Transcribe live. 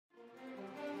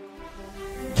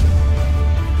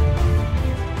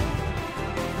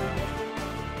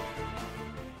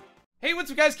what's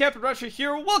up guys, TheCampingRusher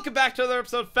here. Welcome back to another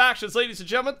episode of Factions, ladies and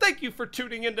gentlemen. Thank you for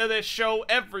tuning into this show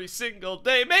every single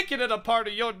day, making it a part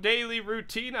of your daily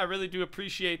routine. I really do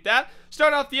appreciate that.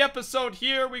 Start off the episode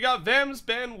here, we got Vems,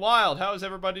 Ben, Wild. How is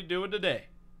everybody doing today?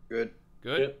 Good.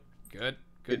 Good? Yep.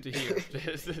 Good to hear.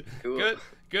 Cool.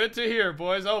 Good to hear,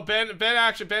 boys. Oh, Ben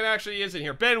actually isn't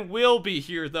here. Ben will be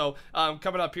here though,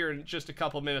 coming up here in just a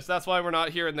couple minutes. That's why we're not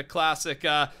here in the classic,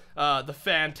 the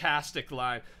fantastic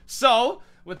line. So,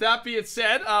 with that being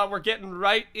said, we're getting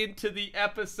right into the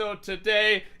episode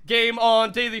today. Game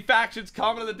on, daily factions,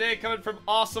 comment of the day coming from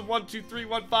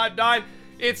Awesome123159.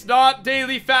 It's not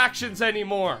daily factions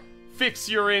anymore. Fix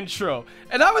your intro.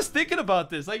 And I was thinking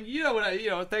about this, like,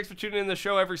 thanks for tuning in the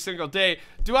show every single day.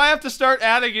 Do I have to start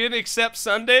adding in except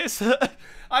Sundays?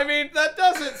 I mean, that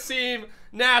doesn't seem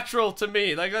natural to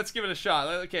me. Like, let's give it a shot.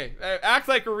 Okay, act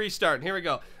like we're restarting. Here we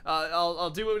go. I'll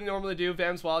do what we normally do.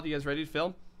 Vams, Wild, you guys ready to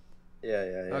film? Yeah.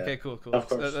 Okay, cool. Of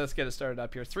course. Let's get it started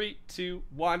up here. 3, 2,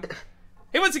 1.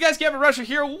 Hey, what's up guys, TheCampingRusher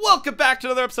here. Welcome back to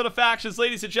another episode of Factions,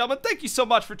 ladies and gentlemen. Thank you so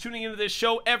much for tuning into this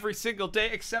show every single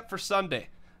day except for Sunday.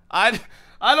 I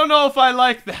don't know if I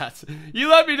like that. You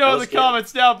let me know in the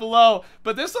comments down below.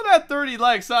 But this one had 30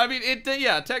 likes, so I mean,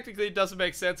 technically it doesn't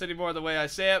make sense anymore the way I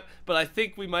say it, but I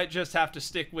think we might just have to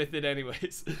stick with it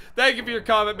anyways. Thank you for your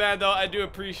comment, man, though. I do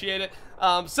appreciate it.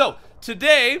 So,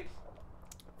 today,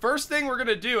 first thing we're going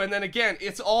to do, and then again,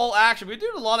 it's all action. We've been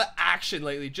doing a lot of action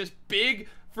lately, just big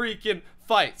freaking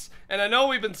fights. And I know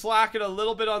we've been slacking a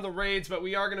little bit on the raids, but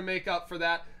we are going to make up for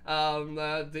that.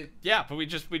 But we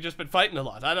just been fighting a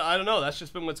lot. I don't know. That's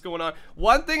just been what's going on.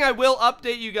 One thing I will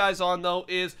update you guys on though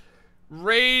is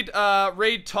raid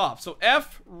top. So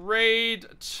F raid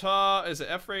top. Is it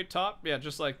F raid top? Yeah,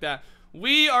 just like that.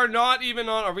 We are not even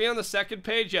on. Are we on the second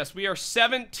page? Yes, we are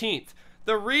 17th.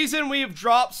 The reason we've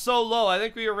dropped so low, I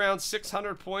think we were around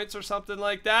 600 points or something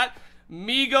like that.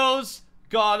 Migos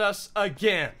got us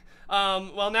again.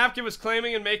 While Napkin was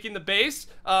claiming and making the base,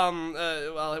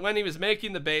 when he was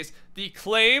making the base, the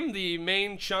claim, the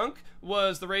main chunk,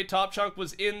 was the raid top chunk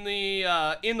was in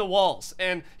the walls,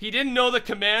 and he didn't know the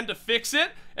command to fix it.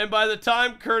 And by the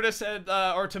time Curtis had,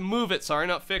 or to move it, sorry,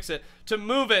 not fix it, to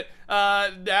move it,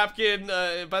 Napkin,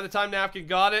 by the time Napkin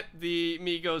got it, the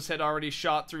Migos had already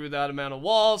shot through that amount of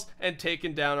walls and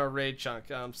taken down our raid chunk.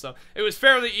 So it was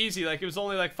fairly easy. Like, it was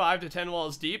only like 5 to 10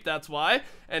 walls deep, that's why.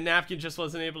 And Napkin just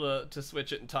wasn't able to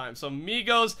switch it in time. So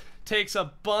Migos takes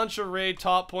a bunch of raid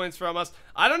top points from us.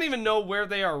 I don't even know where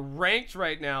they are ranked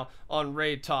right now on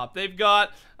raid top. They've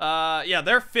got,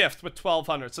 they're 5th with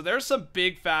 1,200. So there's some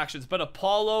big factions, but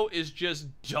Apollo is just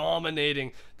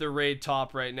dominating the raid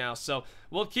top right now. So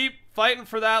we'll keep fighting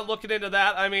for that, looking into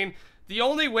that. I mean, the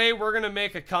only way we're going to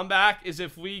make a comeback is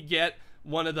if we get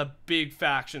one of the big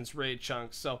factions raid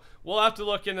chunks. So we'll have to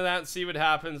look into that and see what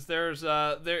happens. There's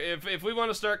if we want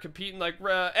to start competing, like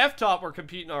F top, we're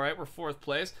competing all right, we're 4th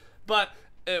place, but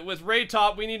with raid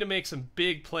top we need to make some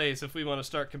big plays if we want to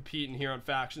start competing here on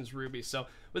Factions Ruby. So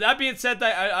with that being said,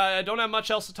 I don't have much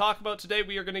else to talk about today.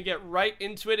 We are going to get right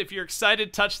into it. If you're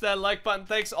excited, touch that like button.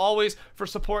 Thanks always for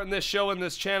supporting this show and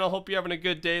this channel. Hope you're having a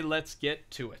good day. Let's get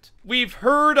to it. We've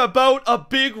heard about a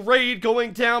big raid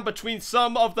going down between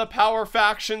some of the power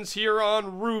factions here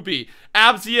on Ruby.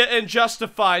 Abzia and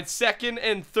Justified, 2nd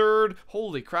and 3rd.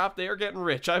 Holy crap, they are getting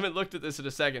rich. I haven't looked at this in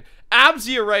a second.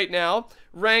 Abzia right now,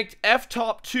 ranked F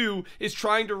top 2, is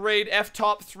trying to raid F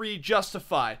top 3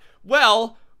 Justified.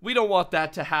 Well, we don't want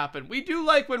that to happen. We do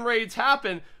like when raids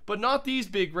happen, but not these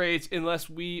big raids unless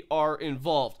we are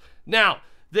involved. Now,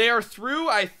 they are through,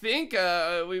 I think,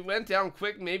 we went down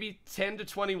quick, maybe 10 to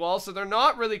 20 walls, so they're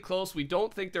not really close. We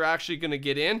don't think they're actually going to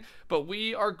get in, but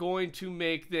we are going to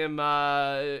make them,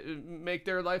 make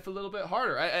their life a little bit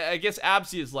harder. I guess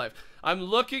Abzia's life. I'm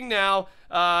looking now,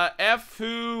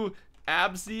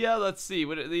 Abzia, let's see,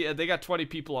 they got 20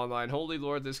 people online. Holy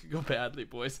Lord, this could go badly,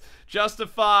 boys.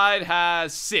 Justified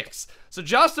has 6. So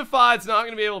Justified's not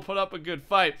going to be able to put up a good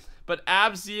fight, but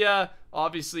Abzia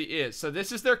obviously is. So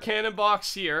this is their cannon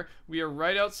box here. We are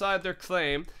right outside their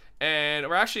claim, and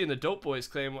we're actually in the Dope Boys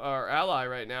claim, our ally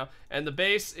right now, and the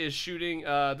base is shooting,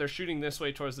 they're shooting this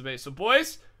way towards the base. So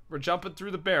boys, we're jumping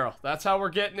through the barrel. That's how we're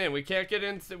getting in. We can't get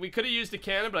in. We could have used a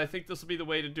cannon, but I think this will be the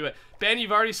way to do it. Ben,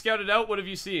 you've already scouted out. What have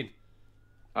you seen?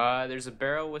 There's a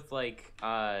barrel with like,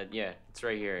 yeah, it's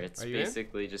right here. It's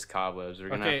basically just cobwebs. We're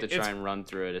gonna have to try and run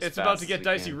through it as fast It's about to get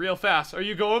dicey real fast. Are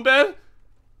you going, Ben?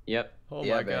 Yep. Oh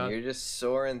yeah, my Ben, God. you're just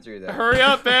soaring through that. Hurry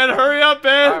up, Ben. Hurry up,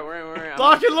 Ben. All right, we're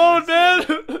Lock and load,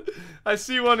 Ben. I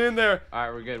see one in there.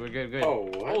 All right, we're good. Oh,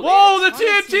 what? Whoa, the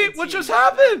TNT. What just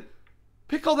happened?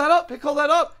 Pick all that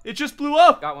up. It just blew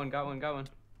up. Got one.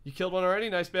 You killed one already?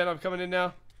 Nice, Ben. I'm coming in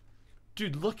now.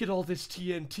 Dude, look at all this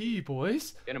TNT,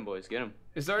 boys. Get him, boys. Get him.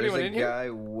 Is there anyone in here? There's a guy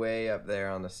way up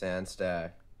there on the sand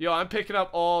stack. Yo, I'm picking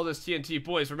up all this TNT.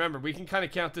 Boys, remember, we can kind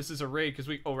of count this as a raid because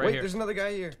we... Oh, right Wait, here. There's another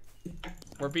guy here.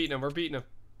 We're beating him. We're beating him.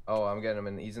 Oh, I'm getting him,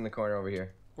 and he's in the corner over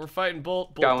here. We're fighting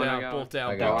bolt down, bolt down, bolt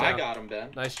down. I got him, Ben.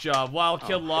 Nice job. Wild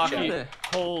kill Lockie.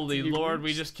 Holy Lord,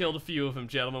 we just killed a few of them,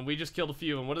 gentlemen. We just killed a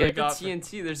few of them. What do they got? The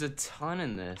TNT, there's a ton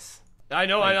in this. I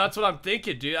know, that's what I'm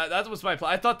thinking, dude. That was my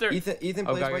plan. I thought they're... Ethan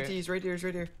plays my T. He's right here, he's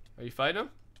right here. Are you fighting him?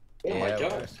 Oh my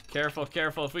god. Careful,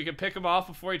 careful. If we could pick him off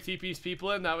before he TPs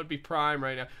people in, that would be prime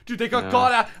right now. Dude, they got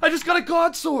God. I just got a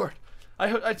God sword.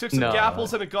 I took some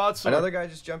gapples and a God sword. Another guy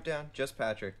just jumped down. Just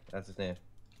Patrick. That's his name.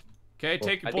 Okay,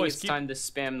 take it, boys. I think it's time to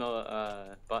spam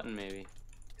the button, maybe.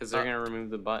 Because they're going to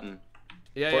remove the button.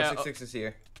 Yeah, 466 is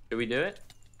here. Did we do it?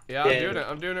 Yeah, I'm doing it.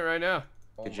 I'm doing it right now.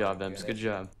 Good job, Ebs. Good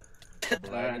job.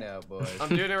 Lagging out, boys. I'm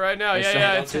doing it right now.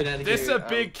 Yeah. This is a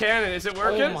big cannon. Is it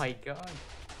working? Oh my god.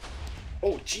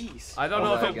 Oh jeez. I don't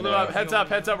know if it blew up. Heads up,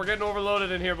 heads up. We're getting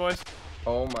overloaded in here, boys.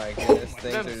 Oh my goodness,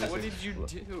 things are just... What did you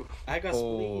do? I got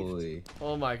spleefed.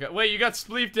 Oh my god. Wait, you got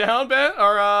spleefed down, Ben?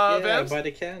 Or, yeah, by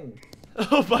the can.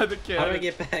 Oh, by the can. How do I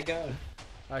get back up?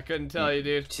 I couldn't tell you,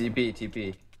 dude.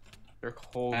 TP. Their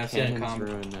whole cannon's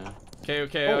ruined now.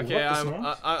 Okay.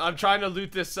 I'm trying to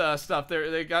loot this stuff.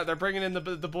 They're bringing in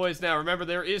the boys now. Remember,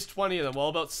 there is 20 of them. Well,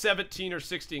 about 17 or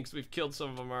 16 because we've killed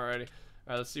some of them already.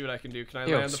 All right, let's see what I can do. Can I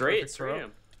land the perfect throw?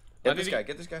 Get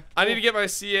this guy. I need to get my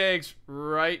sea eggs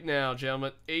right now,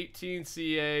 gentlemen. 18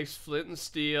 sea eggs, flint and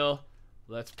steel.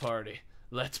 Let's party.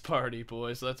 Let's party,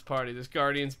 boys. Let's party. This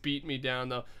Guardian's beat me down,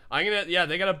 though. Yeah,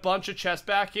 they got a bunch of chests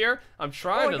back here. I'm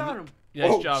trying to... got him.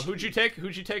 Nice job. Who'd you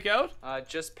take out?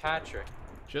 Just Patrick.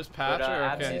 Just Patrick?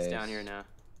 Okay. Absy's down here now.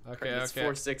 Okay. It's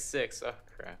 466. Oh,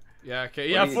 crap. Yeah, okay.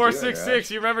 Yeah, 466.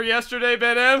 You remember yesterday,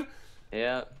 Ben M?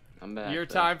 Yeah, I'm back. Your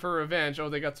time for revenge. Oh,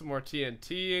 they got some more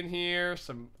TNT in here.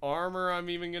 Some armor I'm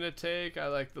even going to take. I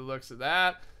like the looks of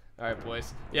that. All right,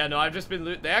 boys. Yeah, no, I've just been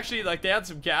looting. They actually, they had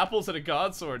some gapples and a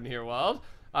God sword in here, Wild.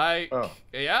 I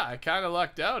kind of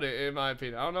lucked out, in my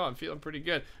opinion. I don't know. I'm feeling pretty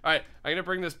good. All right, I'm going to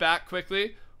bring this back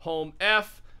quickly. Home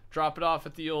F. Drop it off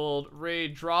at the old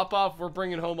raid drop-off. We're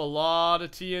bringing home a lot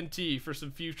of TNT for some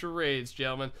future raids,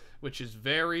 gentlemen, which is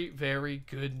very, very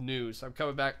good news. I'm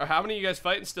coming back. How many of you guys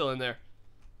fighting still in there?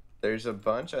 There's a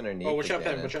bunch underneath. Oh, watch out,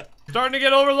 Ben. Watch out. Starting to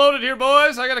get overloaded here,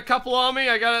 boys. I got a couple on me.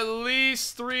 I got at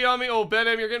least 3 on me. Oh, Ben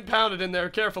M, you're getting pounded in there.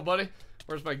 Careful, buddy.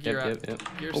 Where's my gear at?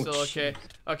 Gear's still okay.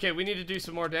 Okay, we need to do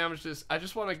some more damage to this. I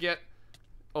just want to get...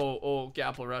 Oh,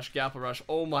 Gapple Rush.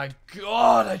 Oh my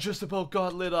god, I just about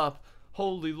got lit up.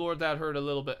 Holy Lord, that hurt a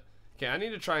little bit. Okay, I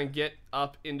need to try and get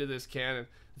up into this cannon.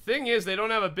 The thing is, they don't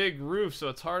have a big roof, so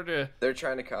it's hard to... They're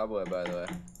trying to cobweb, by the way.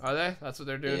 Are they? That's what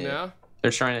they're doing now?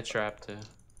 They're trying to trap, too.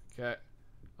 Okay.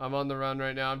 I'm on the run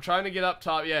right now. I'm trying to get up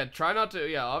top. Yeah,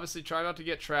 obviously try not to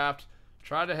get trapped.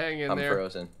 Try to hang in there. I'm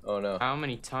frozen. Oh, no. How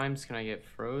many times can I get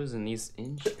frozen these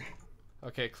inches?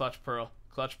 Okay, clutch pearl.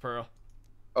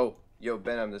 Oh, yo,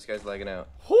 Ben, this guy's lagging out.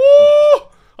 Woo!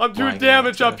 I'm doing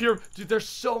damage up here. Dude, there's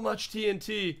so much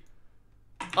TNT.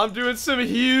 I'm doing some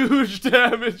huge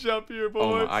damage up here,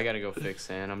 boys. I gotta go fix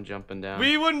sand. I'm jumping down.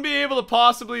 We wouldn't be able to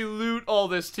possibly loot all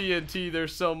this TNT.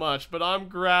 There's so much, but I'm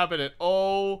grabbing it.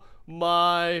 Oh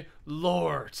my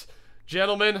Lord.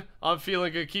 Gentlemen, I'm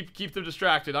feeling good. Keep them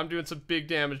distracted. I'm doing some big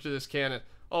damage to this cannon.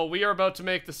 Oh, we are about to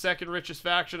make the second richest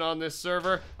faction on this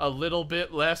server a little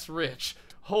bit less rich.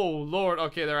 Oh Lord.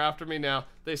 Okay, they're after me now.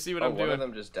 They see what I'm doing. One of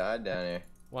them just died down here.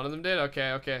 One of them did?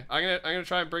 Okay. I'm gonna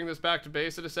try and bring this back to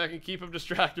base in a second. Keep them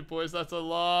distracted, boys. That's a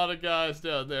lot of guys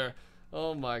down there.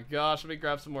 Oh my gosh. Let me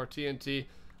grab some more TNT.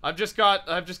 I've just got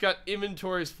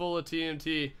inventories full of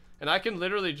TNT, and I can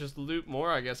literally just loot more,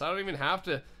 I guess. I don't even have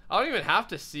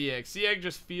to sea egg. Sea egg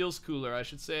just feels cooler, I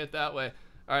should say it that way.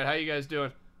 Alright, how you guys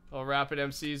doing? Oh, Rapid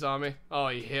MC's on me. Oh,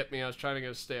 he hit me. I was trying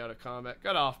to stay out of combat.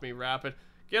 Get off me, Rapid.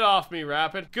 Get off me,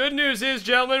 Rapid. Good news is,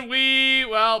 gentlemen,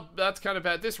 well, that's kind of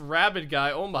bad. This Rabid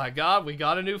guy, oh my god, we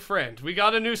got a new friend. We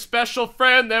got a new special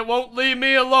friend that won't leave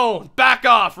me alone. Back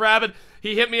off, Rabid.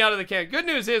 He hit me out of the cannon. Good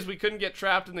news is we couldn't get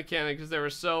trapped in the cannon because there were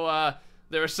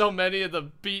so many of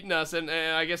them beating us, and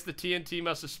I guess the TNT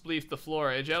must have spleefed the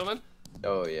floor, eh, gentlemen?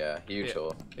 Oh yeah, huge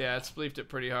hole. Yeah, it spleefed it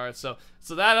pretty hard. So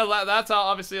that's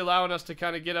obviously allowing us to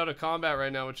kind of get out of combat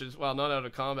right now, which is, well, not out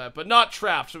of combat, but not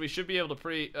trapped. So we should be able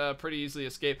to pretty easily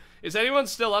escape. Is anyone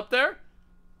still up there?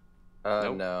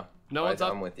 Nope. No one's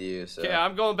up. I'm with you. So. Okay,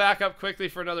 I'm going back up quickly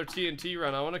for another TNT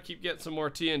run. I want to keep getting some more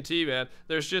TNT, man.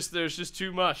 There's just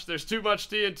too much. There's too much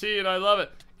TNT, and I love it.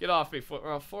 Get off me.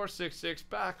 466.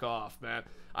 Back off, man.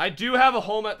 I do have a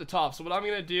home at the top, so what I'm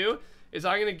gonna do is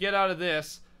I'm gonna get out of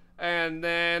this. And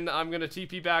then I'm gonna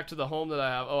TP back to the home that I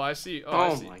have. Oh, I see. Oh,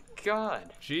 I see. my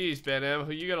God. Jeez, Ben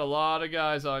M, you got a lot of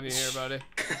guys on you here, buddy.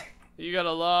 You got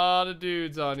a lot of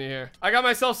dudes on you here. I got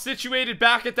myself situated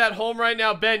back at that home right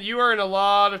now. Ben, you are in a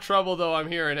lot of trouble, though, I'm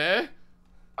hearing, eh?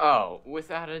 Oh,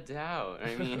 without a doubt.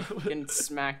 I mean, getting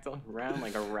smacked around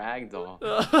like a rag doll.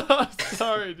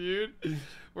 Sorry, dude.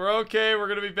 We're okay. We're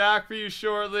gonna be back for you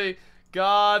shortly.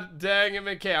 God dang it,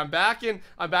 McKay.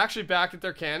 I'm actually back at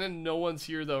their cannon. No one's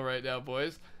here though right now,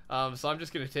 boys. So I'm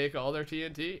just gonna take all their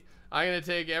TNT. I'm gonna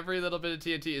take every little bit of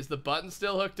TNT. Is the button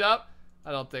still hooked up?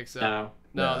 I don't think so.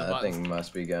 No, that thing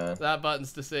must be gone. That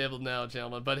button's disabled now,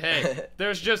 gentlemen. But hey,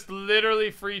 there's just literally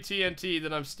free TNT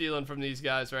that I'm stealing from these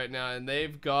guys right now, and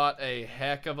they've got a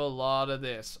heck of a lot of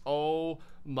this. Oh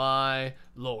my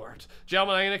lord.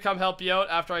 Gentlemen, I'm gonna come help you out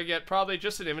after I get probably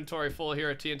just an inventory full here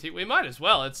at TNT. We might as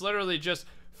well. It's literally just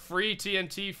free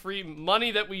TNT, free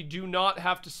money that we do not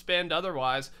have to spend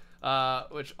otherwise,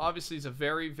 which obviously is a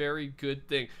very, very good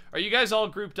thing. Are you guys all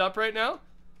grouped up right now?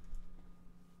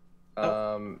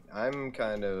 I'm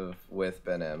kind of with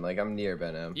Ben M. Like, I'm near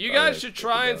Ben M. You guys should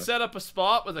try and set up a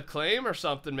spot with a claim or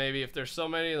something, maybe, if there's so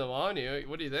many of them on you.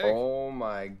 What do you think? Oh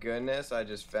my goodness, I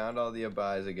just found all the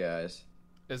Abiza guys.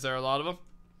 Is there a lot of them?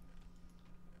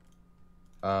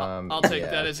 I'll take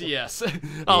that as a yes.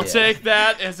 I'll take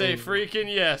that as a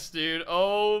freaking yes, dude.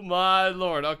 Oh my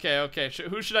lord. Okay, okay.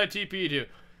 Who should I TP to?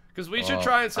 Because we should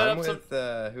try and set up some...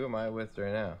 Who am I with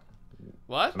right now?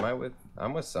 What?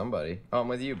 I'm with somebody. Oh, I'm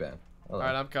with you, Ben. Hello.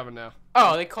 Alright, I'm coming now.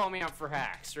 Oh, they call me out for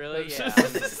hacks, really? Yeah,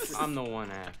 I'm the one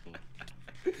hacking.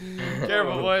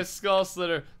 Careful, boys. Skull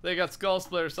Slitter. They got Skull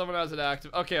Splitter. Someone has it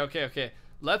active. Okay, okay, okay.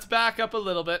 Let's back up a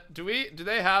little bit. Do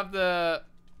they have the...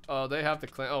 Oh, they have the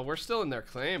claim. Oh, we're still in their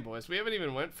claim, boys. We haven't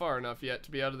even went far enough yet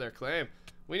to be out of their claim.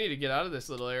 We need to get out of this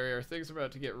little area or things are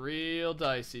about to get real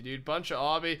dicey, dude. Bunch of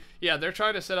obby. Yeah, they're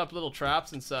trying to set up little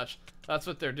traps and such. That's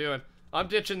what they're doing. I'm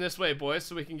ditching this way, boys,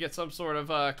 so we can get some sort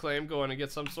of claim going and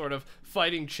get some sort of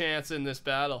fighting chance in this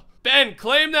battle. Ben,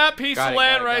 claim that piece of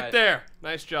land right there.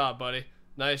 Nice job, buddy.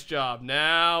 Nice job.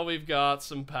 Now we've got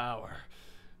some power.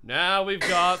 Now we've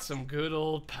got some good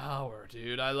old power,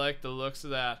 dude. I like the looks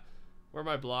of that. Where are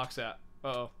my blocks at?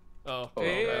 Uh-oh. Oh.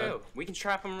 Hey, we can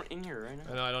trap them in here right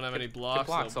now. I know, I don't have any blocks.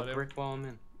 I'll brick wall them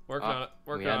in. Working on it.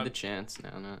 Working on it. on We had the chance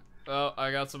now, not. Oh,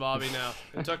 I got some obby now.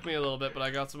 It took me a little bit, but I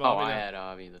got some obby now. I had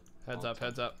obby. Heads up,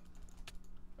 heads up.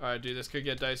 Alright, dude, this could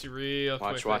get dicey real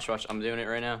quick. Watch. I'm doing it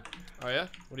right now. Oh, yeah?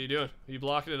 What are you doing? Are you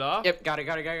blocking it off? Yep, got it.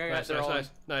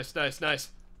 Nice.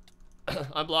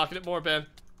 I'm blocking it more, Ben.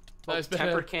 Nice, Ben.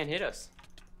 Temper can't hit us.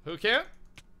 Who can't?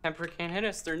 Temper can't hit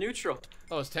us. They're neutral.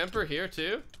 Oh, is Temper here,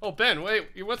 too? Oh, Ben, wait.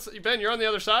 Ben, you're on the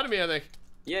other side of me, I think.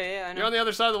 Yeah, I know. You're on the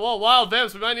other side of the wall. Wild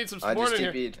Vems, we might need some support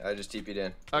in here. I just TP'd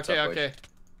in. Okay.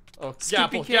 Oh,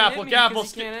 Gapple.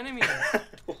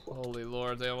 Holy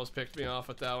lord, they almost picked me off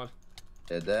with that one.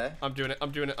 Did they? I'm doing it.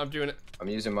 I'm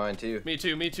using mine too. Me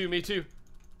too.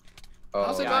 Oh,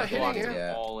 how's it not hitting here?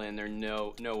 Yeah. All in. There's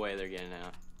no way they're getting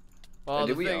out. Well,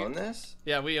 did we own this?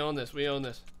 Yeah, we own this.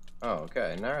 Oh,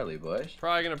 okay. Gnarly, boys.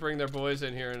 Probably gonna bring their boys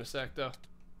in here in a sec, though.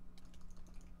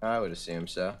 I would assume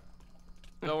so.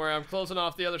 Don't worry, I'm closing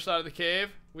off the other side of the cave.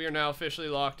 We are now officially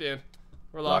locked in.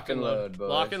 We're lock and load, boys.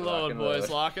 Lock and load, boys.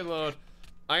 Lock and load.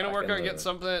 I'm gonna work on getting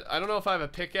something. I don't know if I have a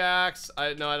pickaxe.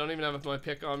 No, I don't even have my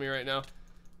pick on me right now.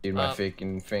 Dude, my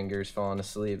freaking fingers falling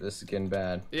asleep. This is getting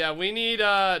bad. Yeah, we need.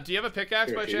 Do you have a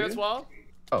pickaxe by chance, Wall?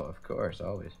 Oh, of course,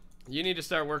 always. You need to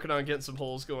start working on getting some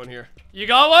holes going here. You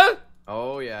got one?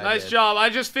 Oh yeah. Nice job. I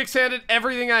just fix-handed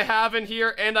everything I have in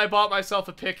here, and I bought myself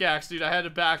a pickaxe, dude. I had to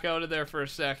back out of there for a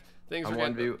sec. Things are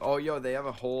getting... Oh, yo, they have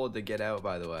a hole to get out,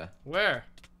 by the way. Where?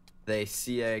 They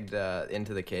sea-egged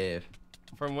into the cave.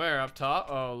 From where? Up top?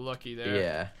 Oh, looky there.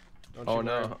 Yeah.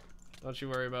 No. Don't you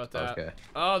worry about that. Okay.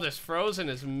 Oh, this frozen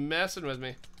is messing with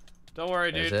me. Don't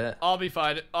worry, dude. Is it? I'll be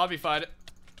fine. Okay,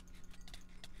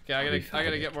 I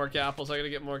gotta get more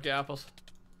gapples.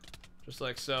 Just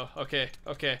like so. Okay.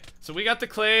 So we got the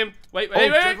claim. Wait.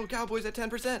 Triple Cowboy's at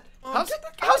 10%. How's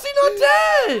he not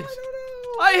dead?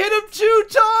 I hit him 2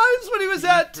 times when he was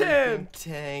at 10.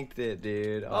 Tanked it,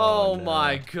 dude. Oh no.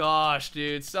 My gosh,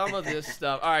 dude. Some of this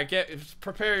stuff. All right,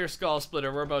 prepare your skull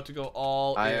splitter. We're about to go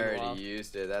all in. I already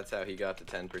used it. That's how he got to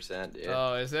 10%, dude.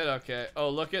 Oh, is it? Okay. Oh,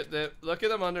 look at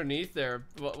them underneath there.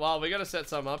 Wow, we got to set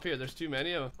something up here. There's too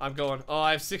many of them. I'm going. Oh,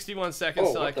 I have 61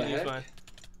 seconds till I can use mine.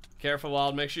 Careful,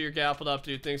 Wild. Make sure you're gappled up,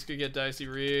 dude. Things could get dicey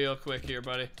real quick here,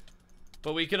 buddy.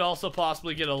 But we could also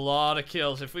possibly get a lot of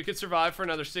kills. If we could survive for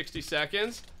another 60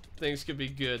 seconds, things could be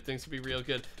good. Things could be real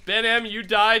good. Ben M, you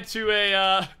died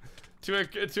to To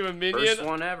a minion. First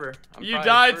one ever. You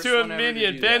died to a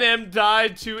minion. Ben M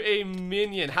died to a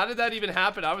minion. How did that even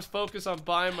happen? I was focused on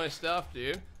buying my stuff,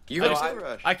 dude.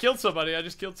 I killed somebody. I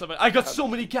just killed somebody. I got so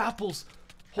many gapples.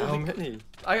 How many?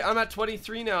 I'm at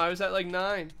 23 now. I was at like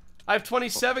 9. I have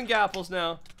 27 gapples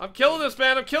now. I'm killing this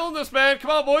man. I'm killing this man. Come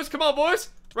on, boys. Come on, boys.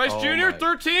 Rice Jr.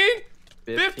 13.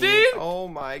 15? Oh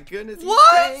my goodness.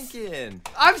 What? He's tanking.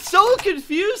 I'm so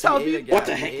confused how what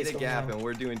the heck he is ate a going gap on? and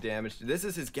we're doing damage. This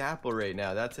is his gapple right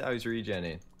now. That's how he's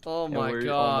regenning. Oh my and we're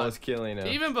god. almost killing him.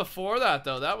 Even before that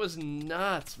though, that was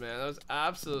nuts, man. That was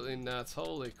absolutely nuts.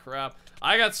 Holy crap.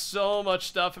 I got so much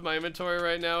stuff in my inventory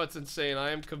right now. It's insane.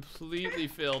 I am completely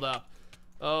filled up.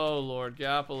 Oh lord,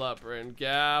 gapple up, Bryn.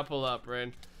 Gapple up,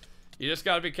 Bryn. You just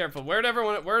gotta be careful.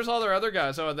 Where's all their other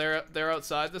guys? Oh, they're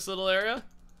outside this little area?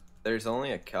 There's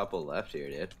only a couple left here,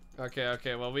 dude.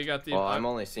 Okay, well we got the... Well, I'm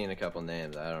only seeing a couple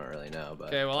names. I don't really know, but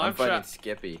okay, well, I'm fighting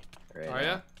Skippy right now. Are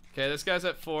ya? Okay, this guy's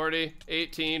at 40,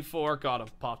 18, 4. Got him.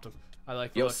 Popped him. I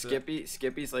like the Yo, looks of it.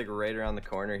 Skippy's like right around the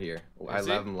corner here. I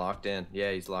have him locked in.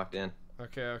 Yeah, he's locked in.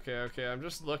 Okay. I'm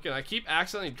just looking. I keep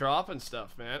accidentally dropping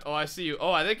stuff, man. Oh, I see you.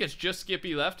 Oh, I think it's just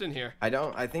Skippy left in here.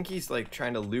 I think he's like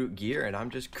trying to loot gear, and I'm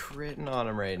just critting on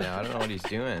him right now. I don't know what he's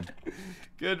doing.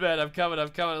 Good, man. I'm coming.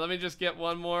 Let me just get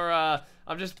one more.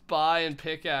 I'm just buying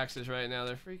pickaxes right now.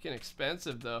 They're freaking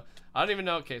expensive, though. I don't even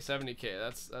know. Okay, 70k.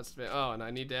 That's. Oh, and I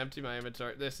need to empty my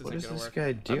inventory. This isn't gonna work. What is this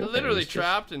guy doing? I'm literally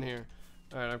trapped in here.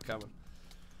 All right, I'm coming.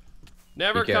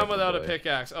 Never come without a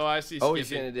pickaxe. Oh, I see. Oh, he's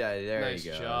gonna die. There nice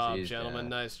you go. Job, gentlemen.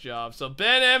 Nice job. So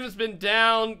Ben M's been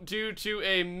down due to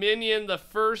a minion, the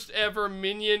first ever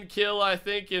minion kill, I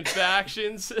think, in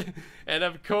factions. And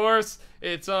of course,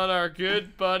 it's on our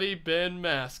good buddy Ben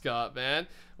Mascot, man.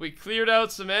 We cleared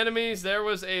out some enemies. There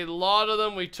was a lot of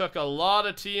them. We took a lot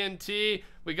of TNT.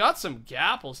 We got some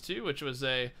gapples too, which was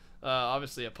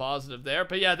obviously a positive there.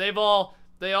 But yeah, they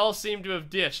all seem to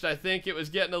have ditched. I think it was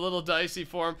getting a little dicey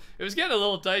for them. It was getting a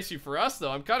little dicey for us,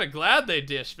 though. I'm kind of glad they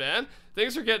ditched, man.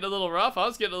 Things are getting a little rough. I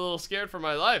was getting a little scared for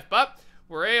my life. But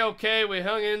we're A-okay. We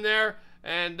hung in there.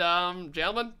 And,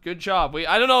 gentlemen, good job.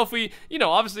 I don't know if we,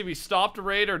 obviously we stopped a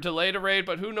raid or delayed a raid,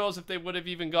 but who knows if they would have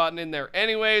even gotten in there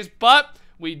anyways. But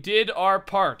we did our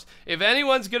part. If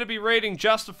anyone's going to be raiding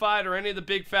Justified or any of the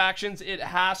big factions, it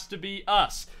has to be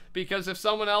us. Because if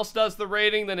someone else does the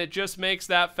raiding, then it just makes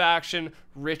that faction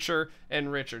richer and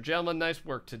richer. Gentlemen, nice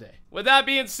work today. With that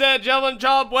being said, gentlemen,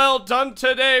 job well done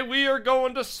today. We are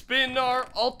going to spin our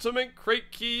Ultimate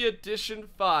Crate Key Edition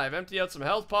 5. Empty out some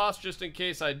health pots just in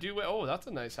case I do. Oh, that's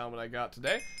a nice helmet I got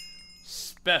today.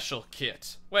 Special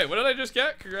kit. Wait, what did I just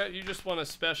get? Congrats, you just won a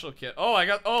special kit. Oh, I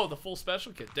got, the full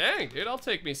special kit. Dang, dude, I'll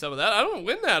take me some of that. I don't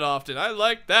win that often. I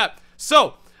like that.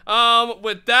 So,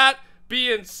 with that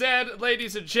being said,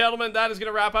 ladies and gentlemen, that is going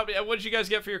to wrap up. What did you guys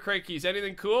get for your crate keys?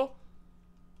 Anything cool?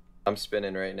 I'm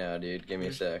spinning right now, dude. Give me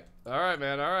a sec. All right,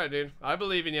 man. All right, dude. I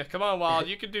believe in you. Come on, Wild.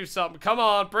 You can do something. Come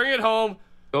on. Bring it home.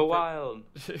 Go Wild.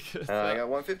 I got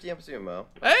 150 MMO.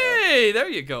 Hey, there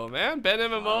you go, man. Ben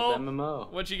MMO.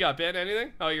 MMO. What you got, Ben?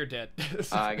 Anything? Oh, you're dead.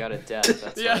 I got a death.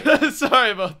 That's yeah,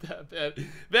 sorry about that, Ben.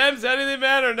 Ben's anything,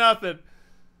 man, or nothing?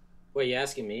 Wait, you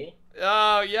asking me?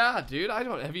 Yeah, dude.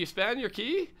 Have you spanned your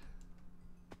key?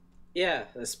 Yeah,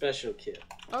 a special kit.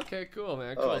 Okay, cool,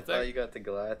 man. Cool. Oh, I thought you got the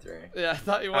Goliath ring. Yeah, I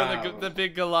thought you wanted the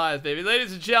big Goliath, baby.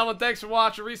 Ladies and gentlemen, thanks for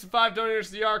watching. Recent 5 donators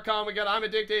to the TheArchon. We got I'm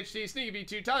Addict HD, Sneaky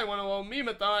B2, Tally 101,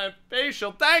 Memathon, and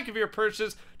Facial. Thank you for your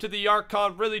purchase to the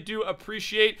TheArchon. Really do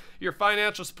appreciate your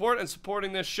financial support and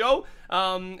supporting this show.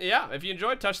 Yeah, if you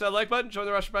enjoyed, touch that like button. Join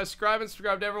the Rusher by subscribing.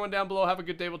 Subscribe to everyone down below. Have a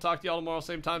good day. We'll talk to you all tomorrow,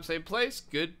 same time, same place.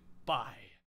 Goodbye.